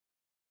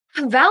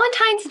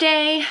Valentine's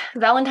Day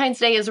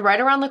is right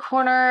around the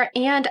corner,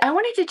 and I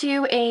wanted to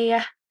do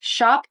a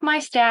shop my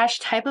stash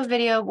type of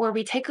video where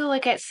we take a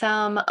look at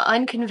some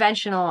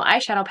unconventional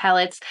eyeshadow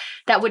palettes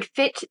that would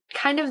fit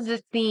kind of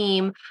the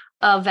theme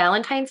of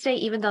Valentine's Day,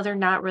 even though they're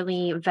not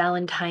really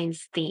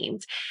Valentine's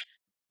themed.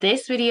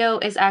 This video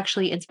is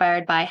actually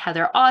inspired by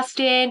Heather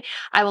Austin.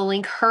 I will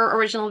link her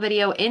original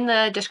video in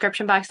the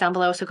description box down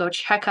below, so go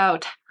check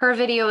out her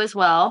video as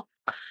well.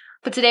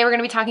 But today we're going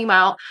to be talking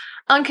about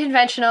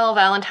unconventional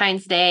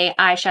Valentine's Day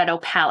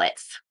eyeshadow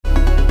palettes.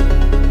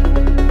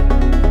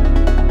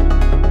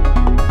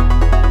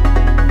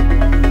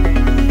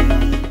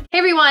 Hey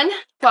everyone,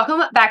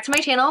 welcome back to my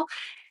channel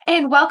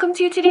and welcome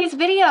to today's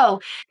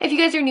video. If you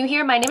guys are new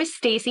here, my name is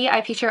Stacy.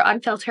 I feature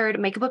unfiltered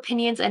makeup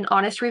opinions and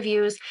honest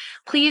reviews.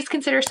 Please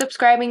consider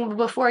subscribing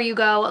before you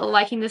go,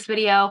 liking this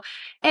video.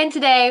 And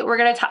today we're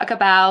going to talk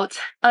about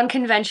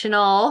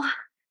unconventional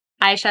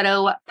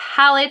eyeshadow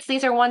palettes.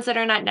 These are ones that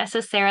are not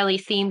necessarily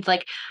themed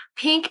like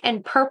pink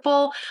and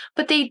purple,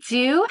 but they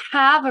do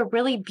have a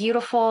really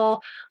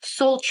beautiful,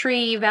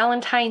 sultry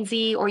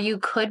Valentine's-y, or you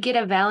could get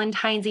a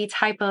Valentine's-y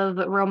type of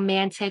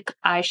romantic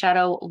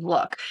eyeshadow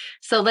look.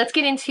 So let's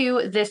get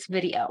into this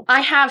video.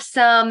 I have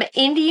some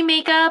indie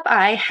makeup.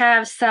 I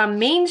have some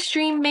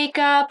mainstream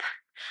makeup.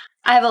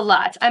 I have a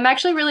lot. I'm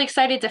actually really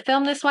excited to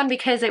film this one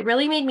because it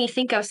really made me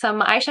think of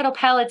some eyeshadow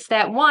palettes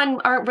that,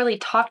 one, aren't really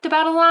talked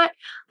about a lot,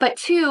 but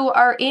two,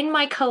 are in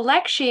my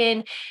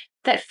collection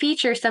that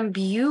feature some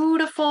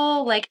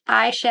beautiful like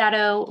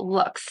eyeshadow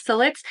looks.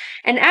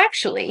 And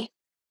actually,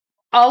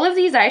 all of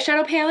these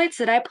eyeshadow palettes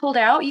that I pulled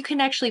out, you can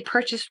actually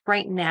purchase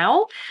right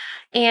now.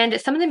 And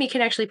some of them you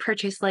can actually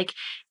purchase like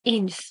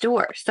in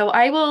store. So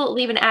I will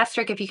leave an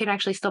asterisk if you can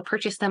actually still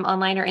purchase them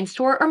online or in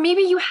store, or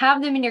maybe you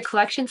have them in your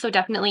collection, so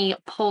definitely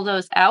pull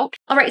those out.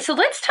 All right, so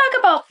let's talk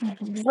about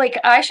like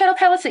eyeshadow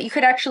palettes that you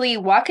could actually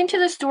walk into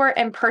the store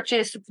and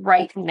purchase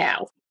right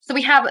now. So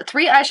we have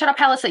 3 eyeshadow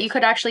palettes that you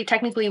could actually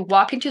technically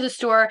walk into the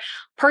store,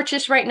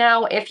 purchase right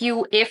now if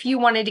you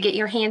wanted to get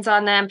your hands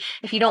on them,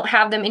 if you don't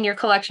have them in your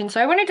collection.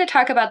 So I wanted to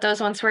talk about those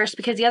ones first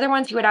because the other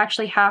ones you would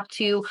actually have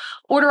to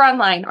order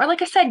online, or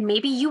like I said,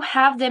 maybe you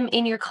have them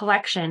in your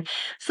collection.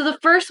 So the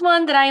first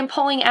one that I am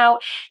pulling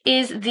out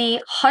is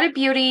the Huda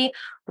Beauty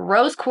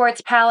Rose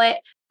Quartz palette.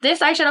 This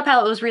eyeshadow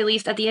palette was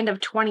released at the end of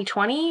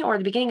 2020 or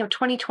the beginning of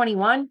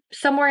 2021,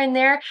 somewhere in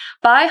there,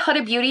 by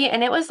Huda Beauty,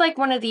 and it was like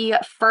one of the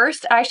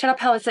first eyeshadow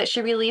palettes that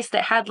she released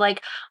that had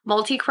like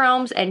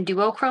multi-chromes and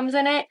duochromes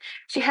in it.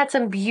 She had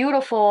some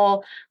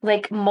beautiful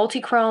like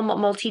multi-chrome,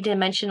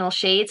 multi-dimensional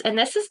shades, and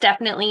this is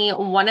definitely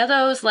one of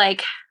those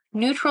like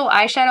neutral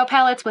eyeshadow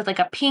palettes with like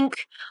a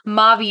pink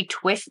mauve-y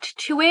twist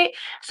to it.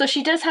 So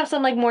she does have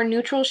some like more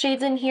neutral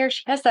shades in here.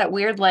 She has that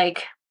weird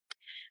like,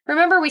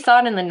 remember we saw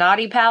it in the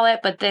Naughty palette,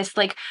 but this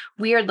like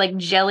weird like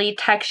jelly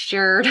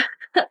textured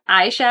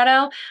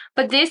eyeshadow.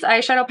 But this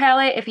eyeshadow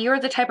palette, if you're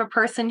the type of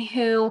person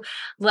who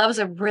loves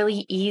a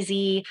really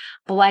easy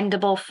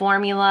blendable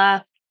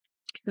formula,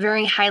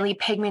 very highly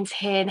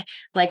pigmented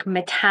like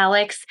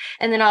metallics,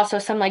 and then also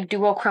some like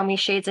duochromy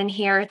shades in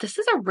here, this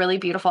is a really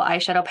beautiful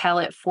eyeshadow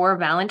palette for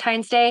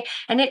Valentine's Day,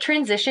 and it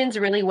transitions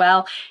really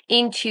well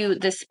into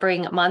the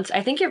spring months.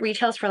 I think it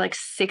retails for like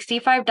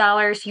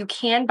 $65. You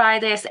can buy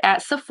this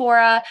at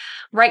Sephora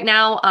right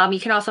now. You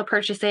can also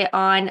purchase it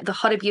on the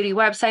Huda Beauty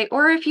website,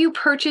 or if you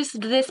purchased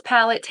this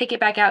palette, take it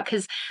back out,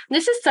 because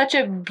this is such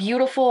a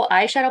beautiful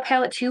eyeshadow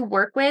palette to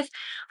work with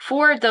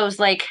for those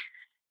like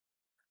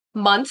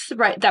months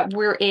that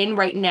we're in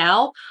right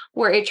now,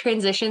 where it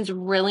transitions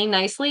really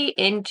nicely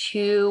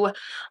into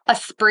a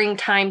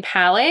springtime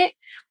palette.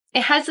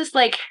 It has this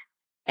like,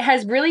 it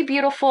has really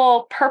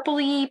beautiful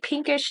purpley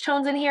pinkish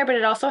tones in here, but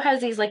it also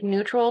has these like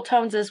neutral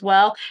tones as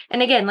well.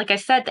 And again, like I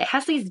said, it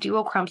has these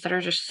duochromes that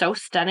are just so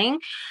stunning.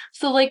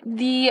 So like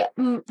the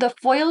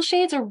foil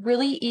shades are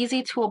really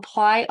easy to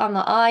apply on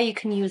the eye. You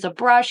can use a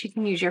brush, you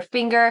can use your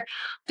finger.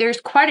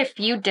 There's quite a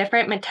few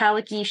different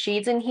metallic-y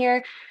shades in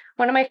here.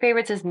 One of my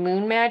favorites is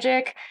Moon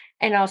Magic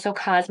and also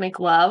Cosmic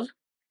Love.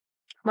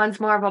 One's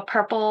more of a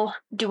purple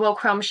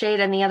duochrome shade,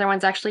 and the other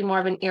one's actually more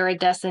of an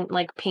iridescent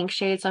like pink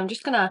shade. So I'm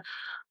just gonna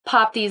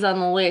pop these on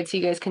the lid so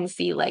you guys can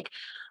see like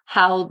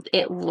how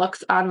it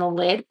looks on the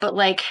lid. But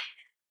like,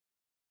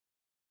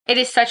 it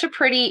is such a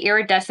pretty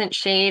iridescent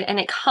shade, and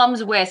it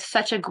comes with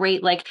such a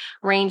great like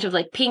range of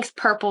like pinks,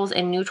 purples,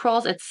 and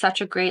neutrals. It's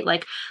such a great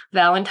like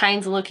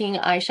Valentine's looking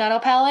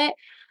eyeshadow palette.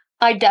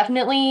 I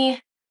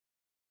definitely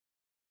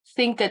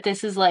think that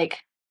this is like,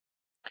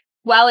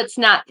 while it's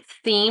not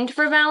themed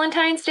for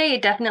Valentine's Day,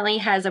 it definitely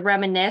has a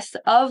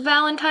reminiscence of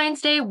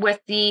Valentine's Day with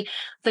the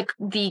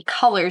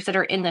colors that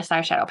are in this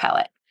eyeshadow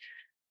palette.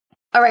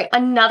 All right,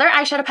 another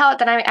eyeshadow palette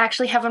that I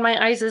actually have on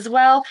my eyes as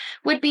well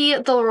would be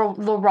the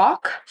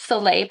Lorac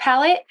Soleil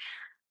palette.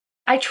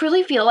 I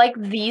truly feel like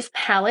these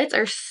palettes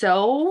are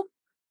so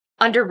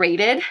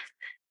underrated.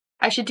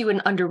 I should do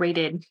an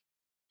underrated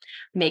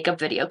makeup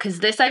video, because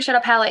this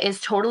eyeshadow palette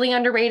is totally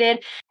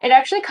underrated. It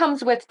actually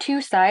comes with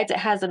two sides. It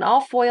has an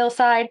all foil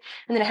side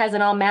and then it has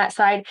an all matte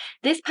side.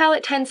 This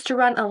palette tends to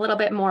run a little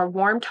bit more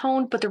warm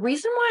toned, but the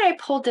reason why I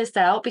pulled this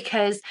out,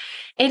 because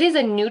it is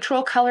a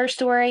neutral color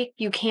story.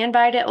 You can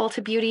buy it at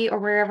Ulta Beauty or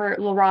wherever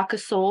Lorac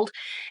is sold.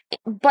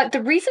 But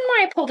the reason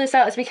why I pulled this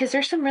out is because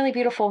there's some really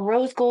beautiful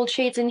rose gold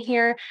shades in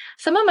here.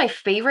 Some of my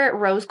favorite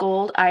rose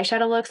gold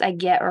eyeshadow looks I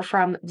get are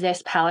from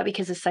this palette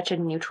because it's such a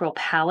neutral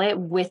palette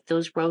with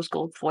those rose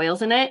gold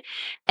foils in it.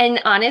 And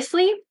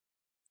honestly,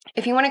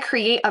 if you want to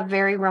create a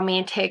very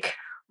romantic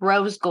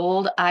rose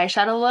gold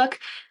eyeshadow look,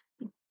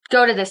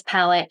 go to this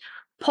palette,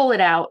 pull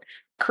it out,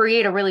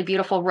 create a really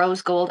beautiful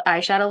rose gold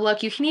eyeshadow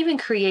look. You can even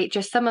create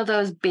just some of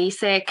those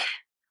basic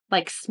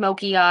like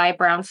smoky eye,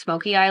 brown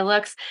smoky eye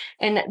looks.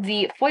 And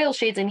the foil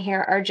shades in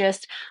here are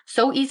just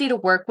so easy to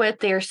work with.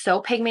 They are so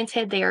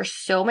pigmented. They are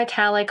so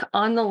metallic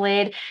on the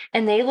lid,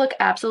 and they look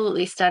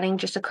absolutely stunning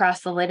just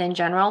across the lid in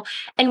general.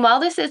 And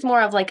while this is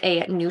more of like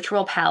a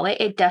neutral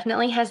palette, it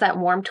definitely has that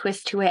warm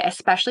twist to it,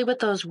 especially with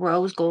those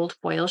rose gold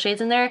foil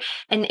shades in there.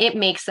 And it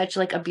makes such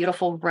like a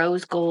beautiful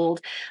rose gold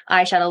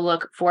eyeshadow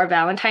look for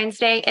Valentine's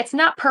Day. It's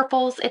not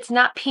purples, it's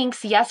not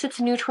pinks. Yes, it's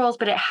neutrals,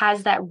 but it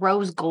has that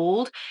rose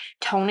gold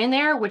tone in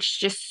there, which is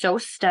just so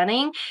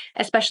stunning,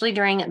 especially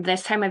during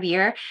this time of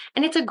year.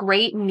 And it's a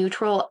great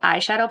neutral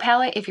eyeshadow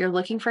palette if you're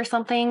looking for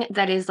something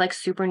that is like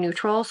super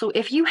neutral. So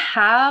if you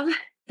have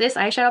this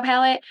eyeshadow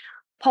palette,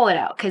 pull it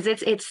out because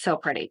it's so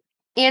pretty.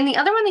 And the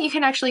other one that you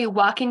can actually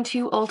walk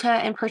into Ulta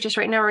and purchase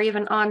right now or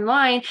even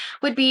online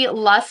would be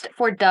Lust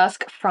for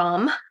Dusk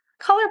from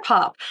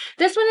ColourPop.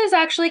 This one is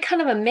actually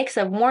kind of a mix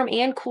of warm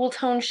and cool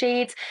tone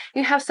shades.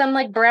 You have some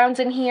like browns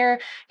in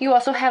here. You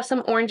also have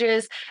some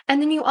oranges,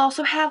 and then you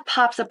also have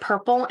pops of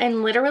purple.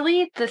 And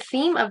literally the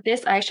theme of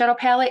this eyeshadow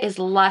palette is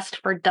Lust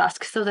for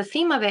Dusk. So the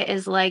theme of it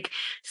is like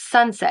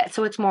sunset.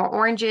 So it's more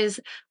oranges,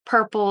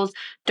 purples,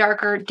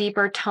 darker,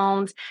 deeper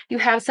tones. You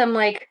have some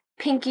like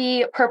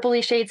pinky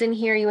purpley shades in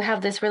here. You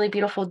have this really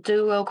beautiful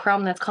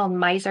duochrome that's called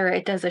Miser.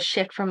 It does a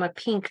shift from a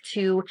pink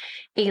to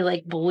a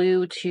like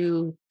blue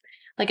to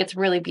like, it's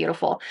really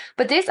beautiful.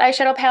 But this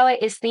eyeshadow palette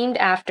is themed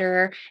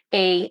after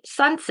a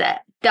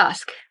sunset,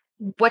 dusk.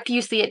 What do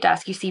you see at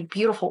dusk? You see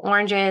beautiful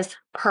oranges,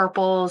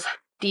 purples,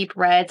 deep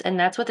reds, and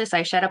that's what this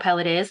eyeshadow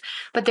palette is.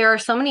 But there are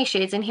so many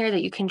shades in here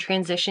that you can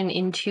transition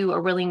into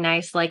a really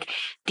nice, like,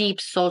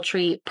 deep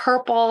sultry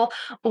purple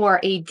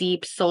or a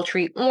deep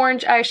sultry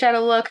orange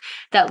eyeshadow look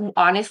that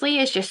honestly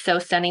is just so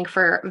stunning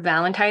for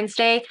Valentine's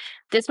Day.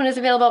 This one is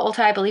available at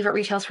Ulta. I believe it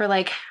retails for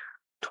like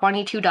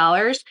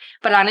 $22.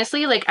 But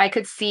honestly, like, I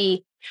could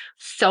see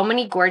so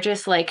many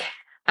gorgeous like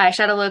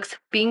eyeshadow looks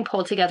being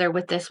pulled together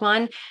with this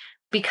one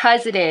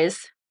because it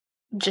is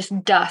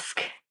just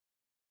dusk,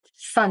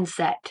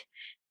 sunset,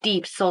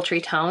 deep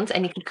sultry tones,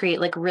 and you can create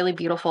like really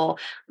beautiful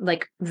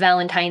like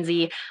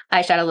Valentine's-y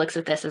eyeshadow looks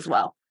with this as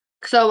well.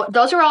 So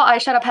those are all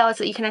eyeshadow palettes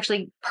that you can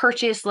actually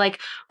purchase like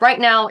right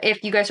now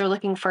if you guys are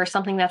looking for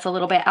something that's a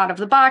little bit out of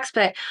the box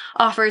but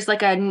offers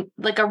like a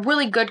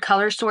really good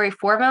color story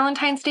for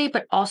Valentine's Day,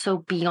 but also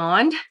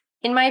beyond,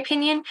 in my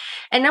opinion.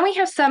 And now we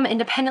have some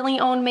independently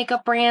owned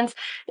makeup brands.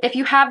 If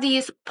you have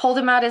these, pull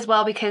them out as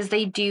well because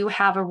they do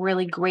have a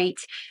really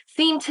great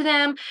theme to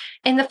them.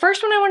 And the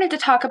first one I wanted to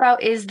talk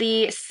about is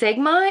the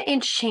Sigma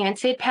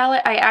Enchanted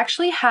palette. I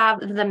actually have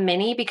the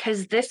mini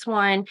because this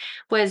one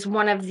was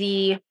one of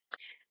the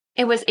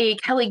it was a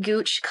Kelly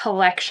Gooch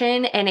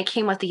collection and it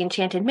came with the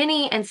Enchanted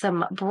Mini and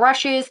some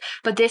brushes,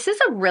 but this is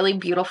a really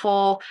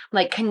beautiful,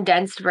 like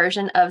condensed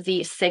version of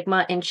the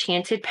Sigma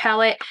Enchanted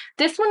palette.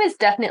 This one is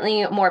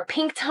definitely more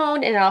pink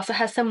toned and it also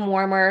has some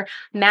warmer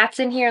mattes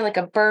in here, like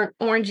a burnt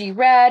orangey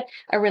red,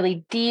 a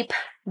really deep,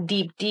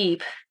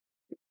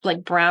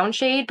 like brown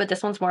shade, but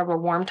this one's more of a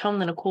warm tone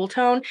than a cool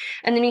tone.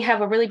 And then you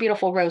have a really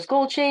beautiful rose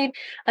gold shade,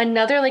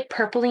 another like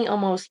purpley,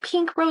 almost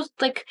pink rose,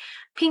 like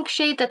pink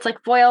shade that's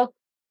like foil.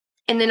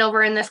 And then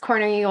over in this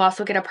corner, you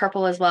also get a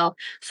purple as well.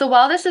 So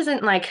while this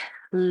isn't like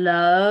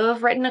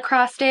love written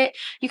across it,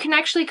 you can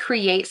actually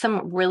create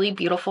some really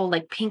beautiful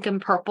like pink and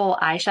purple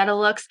eyeshadow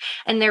looks.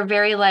 And they're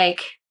very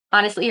like,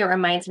 honestly, it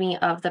reminds me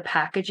of the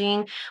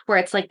packaging where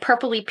it's like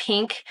purpley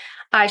pink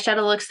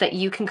eyeshadow looks that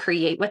you can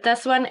create with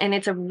this one. And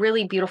it's a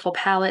really beautiful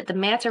palette. The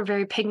mattes are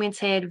very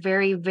pigmented,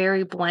 very,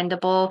 very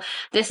blendable.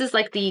 This is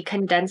like the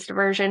condensed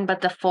version, but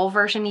the full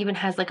version even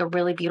has like a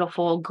really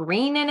beautiful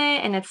green in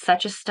it. And it's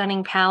such a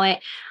stunning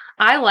palette.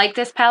 I like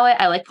this palette.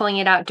 I like pulling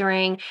it out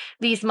during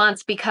these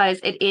months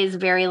because it is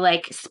very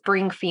like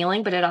spring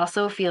feeling, but it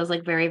also feels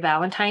like very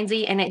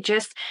Valentine's-y. And it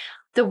just,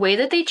 the way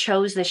that they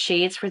chose the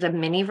shades for the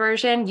mini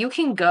version, you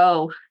can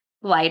go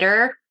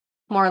lighter,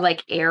 more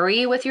like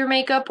airy with your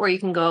makeup, or you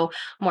can go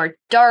more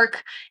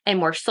dark and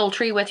more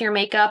sultry with your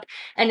makeup.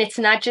 And it's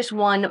not just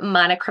one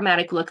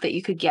monochromatic look that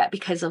you could get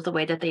because of the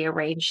way that they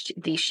arranged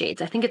these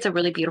shades. I think it's a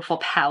really beautiful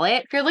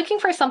palette. If you're looking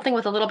for something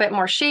with a little bit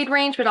more shade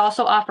range, but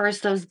also offers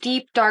those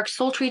deep, dark,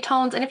 sultry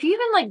tones, and if you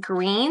even like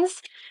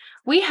greens,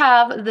 we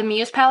have the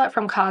Muse palette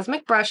from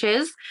Cosmic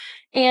Brushes.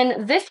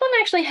 And this one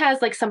actually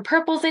has like some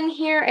purples in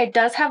here. It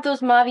does have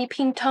those mauve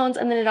pink tones,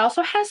 and then it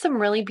also has some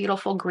really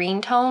beautiful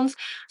green tones.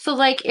 So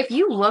like if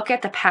you look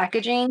at the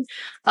packaging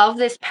of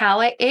this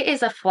palette, it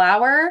is a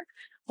flower.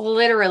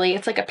 Literally,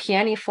 it's like a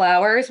peony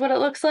flower is what it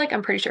looks like.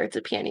 I'm pretty sure it's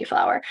a peony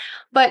flower.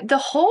 But the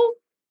whole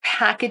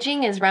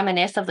packaging is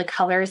reminiscent of the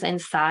colors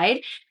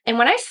inside. And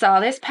when I saw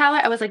this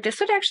palette, I was like, this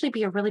would actually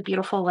be a really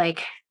beautiful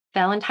like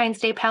Valentine's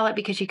Day palette,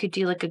 because you could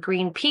do like a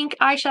green pink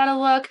eyeshadow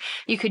look.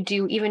 You could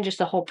do even just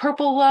a whole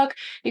purple look.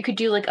 You could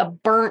do like a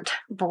burnt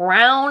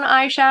brown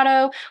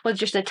eyeshadow with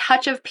just a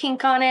touch of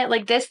pink on it.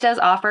 Like this does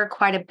offer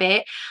quite a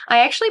bit.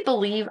 I actually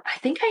believe, I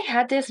think I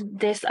had this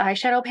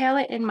eyeshadow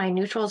palette in my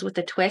neutrals with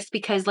a twist,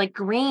 because like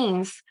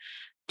greens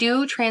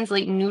do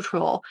translate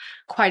neutral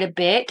quite a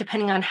bit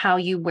depending on how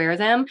you wear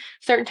them.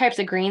 Certain types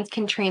of greens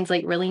can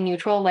translate really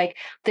neutral, like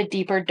the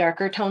deeper,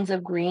 darker tones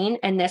of green.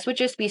 And this would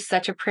just be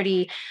such a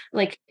pretty,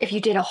 like if you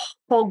did a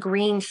whole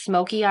green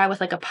smoky eye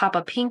with like a pop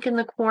of pink in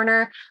the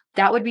corner,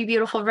 that would be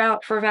beautiful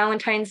for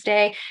Valentine's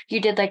Day. You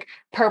did like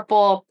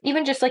purple,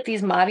 even just like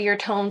these mauvier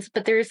tones,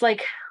 but there's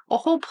like a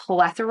whole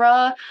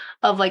plethora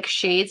of like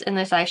shades in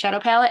this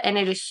eyeshadow palette, and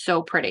it is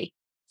so pretty.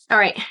 All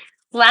right,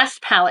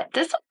 last palette.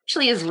 This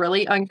actually is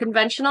really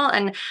unconventional,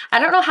 and I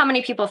don't know how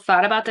many people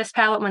thought about this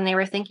palette when they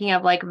were thinking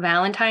of like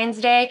Valentine's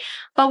Day,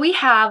 but we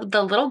have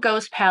the Little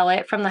Ghost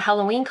palette from the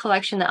Halloween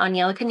collection that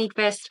Angelica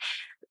Nyvist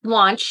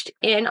launched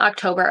in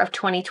October of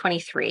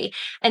 2023.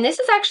 And this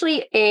is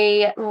actually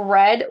a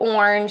red,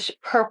 orange,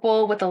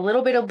 purple with a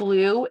little bit of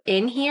blue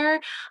in here.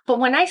 But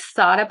when I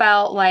thought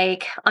about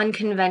like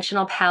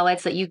unconventional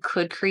palettes that you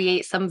could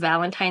create some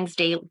Valentine's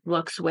Day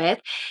looks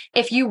with,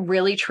 if you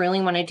really truly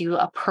want to do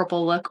a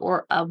purple look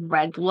or a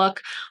red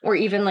look or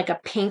even like a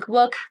pink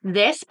look,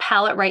 this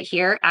palette right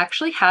here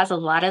actually has a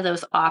lot of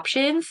those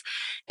options.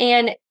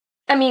 And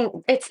I mean,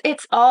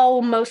 it's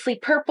all mostly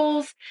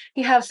purples.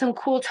 You have some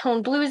cool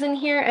tone blues in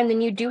here, and then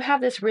you do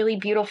have this really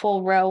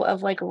beautiful row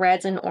of like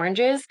reds and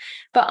oranges.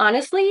 But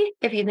honestly,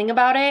 if you think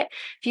about it,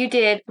 if you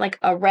did like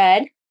a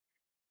red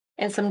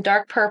and some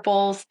dark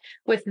purples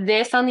with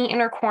this on the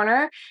inner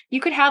corner,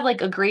 you could have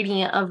like a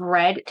gradient of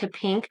red to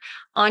pink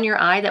on your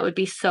eye that would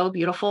be so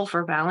beautiful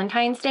for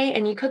Valentine's Day.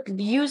 And you could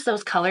use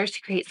those colors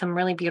to create some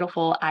really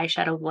beautiful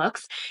eyeshadow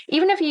looks.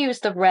 Even if you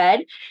use the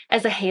red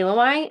as a halo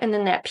eye and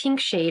then that pink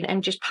shade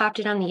and just popped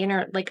it on the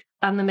inner, like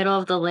on the middle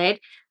of the lid,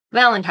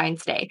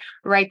 Valentine's Day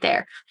right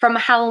there from a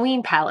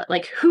Halloween palette.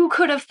 Like who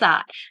could have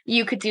thought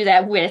you could do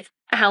that with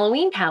a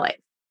Halloween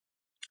palette?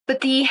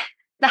 But the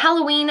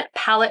Halloween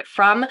palette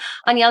from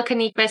Angelica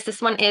Nyvist,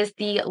 this one is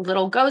the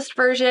Little Ghost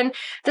version.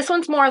 This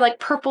one's more like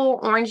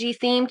purple, orangey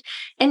themed.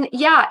 And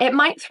yeah, it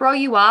might throw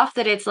you off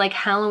that it's like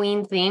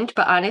Halloween themed,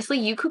 but honestly,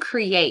 you could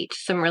create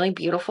some really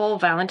beautiful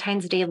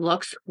Valentine's Day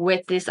looks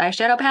with this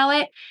eyeshadow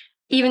palette,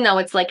 even though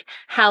it's like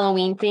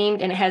Halloween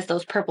themed and it has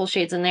those purple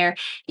shades in there,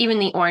 even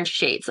the orange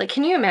shades. Like,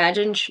 can you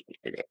imagine,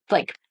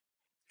 like,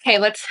 okay,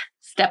 let's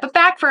step it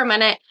back for a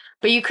minute,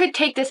 but you could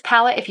take this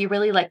palette if you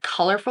really like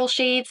colorful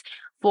shades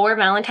for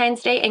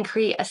Valentine's Day and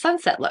create a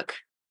sunset look.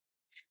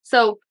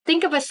 So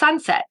think of a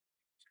sunset,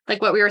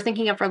 like what we were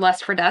thinking of for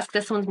Lust for Dusk.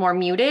 This one's more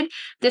muted.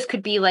 This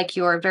could be like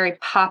your very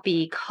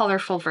poppy,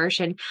 colorful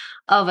version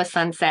of a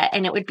sunset,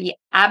 and it would be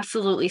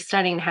absolutely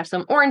stunning to have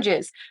some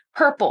oranges,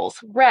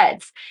 purples,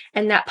 reds,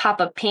 and that pop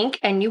of pink,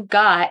 and you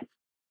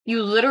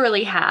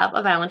literally have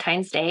a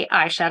Valentine's Day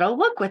eyeshadow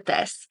look with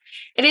this.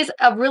 It is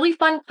a really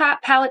fun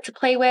palette to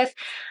play with.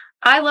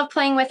 I love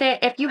playing with it.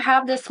 If you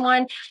have this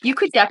one, you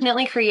could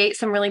definitely create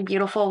some really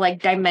beautiful,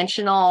 like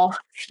dimensional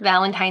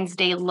Valentine's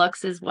Day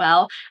looks as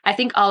well. I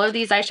think all of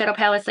these eyeshadow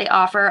palettes, they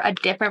offer a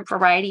different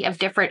variety of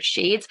different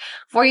shades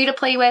for you to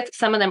play with.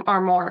 Some of them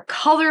are more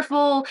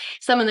colorful.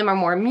 Some of them are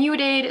more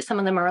muted. Some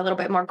of them are a little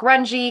bit more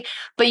grungy,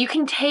 but you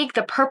can take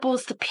the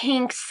purples, the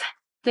pinks,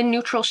 the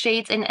neutral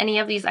shades in any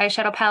of these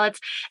eyeshadow palettes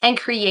and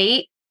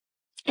create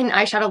an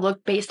eyeshadow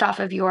look based off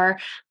of your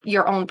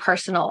own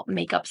personal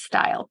makeup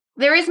style.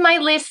 There is my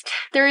list.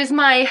 There is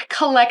my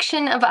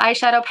collection of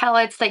eyeshadow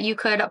palettes that you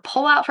could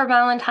pull out for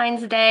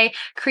Valentine's Day,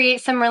 create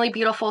some really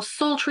beautiful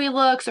sultry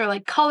looks or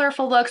like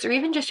colorful looks, or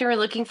even just you're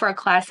looking for a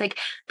classic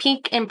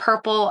pink and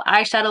purple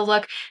eyeshadow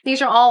look.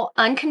 These are all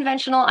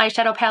unconventional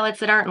eyeshadow palettes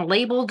that aren't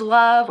labeled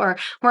love or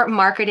weren't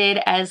marketed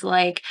as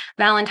like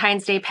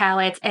Valentine's Day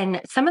palettes.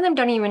 And some of them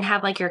don't even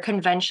have like your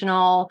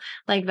conventional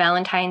like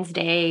Valentine's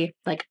Day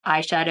like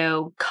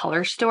eyeshadow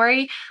color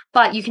story,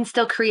 but you can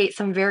still create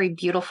some very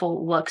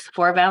beautiful looks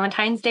for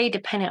Valentine's Day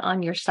dependent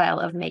on your style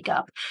of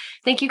makeup.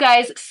 Thank you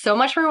guys so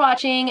much for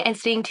watching and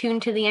staying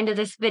tuned to the end of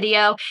this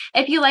video.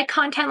 If you like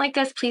content like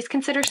this, please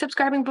consider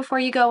subscribing before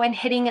you go and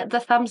hitting the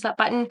thumbs up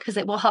button because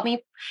it will help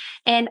me.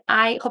 And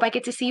I hope I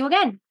get to see you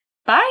again.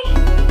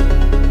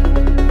 Bye!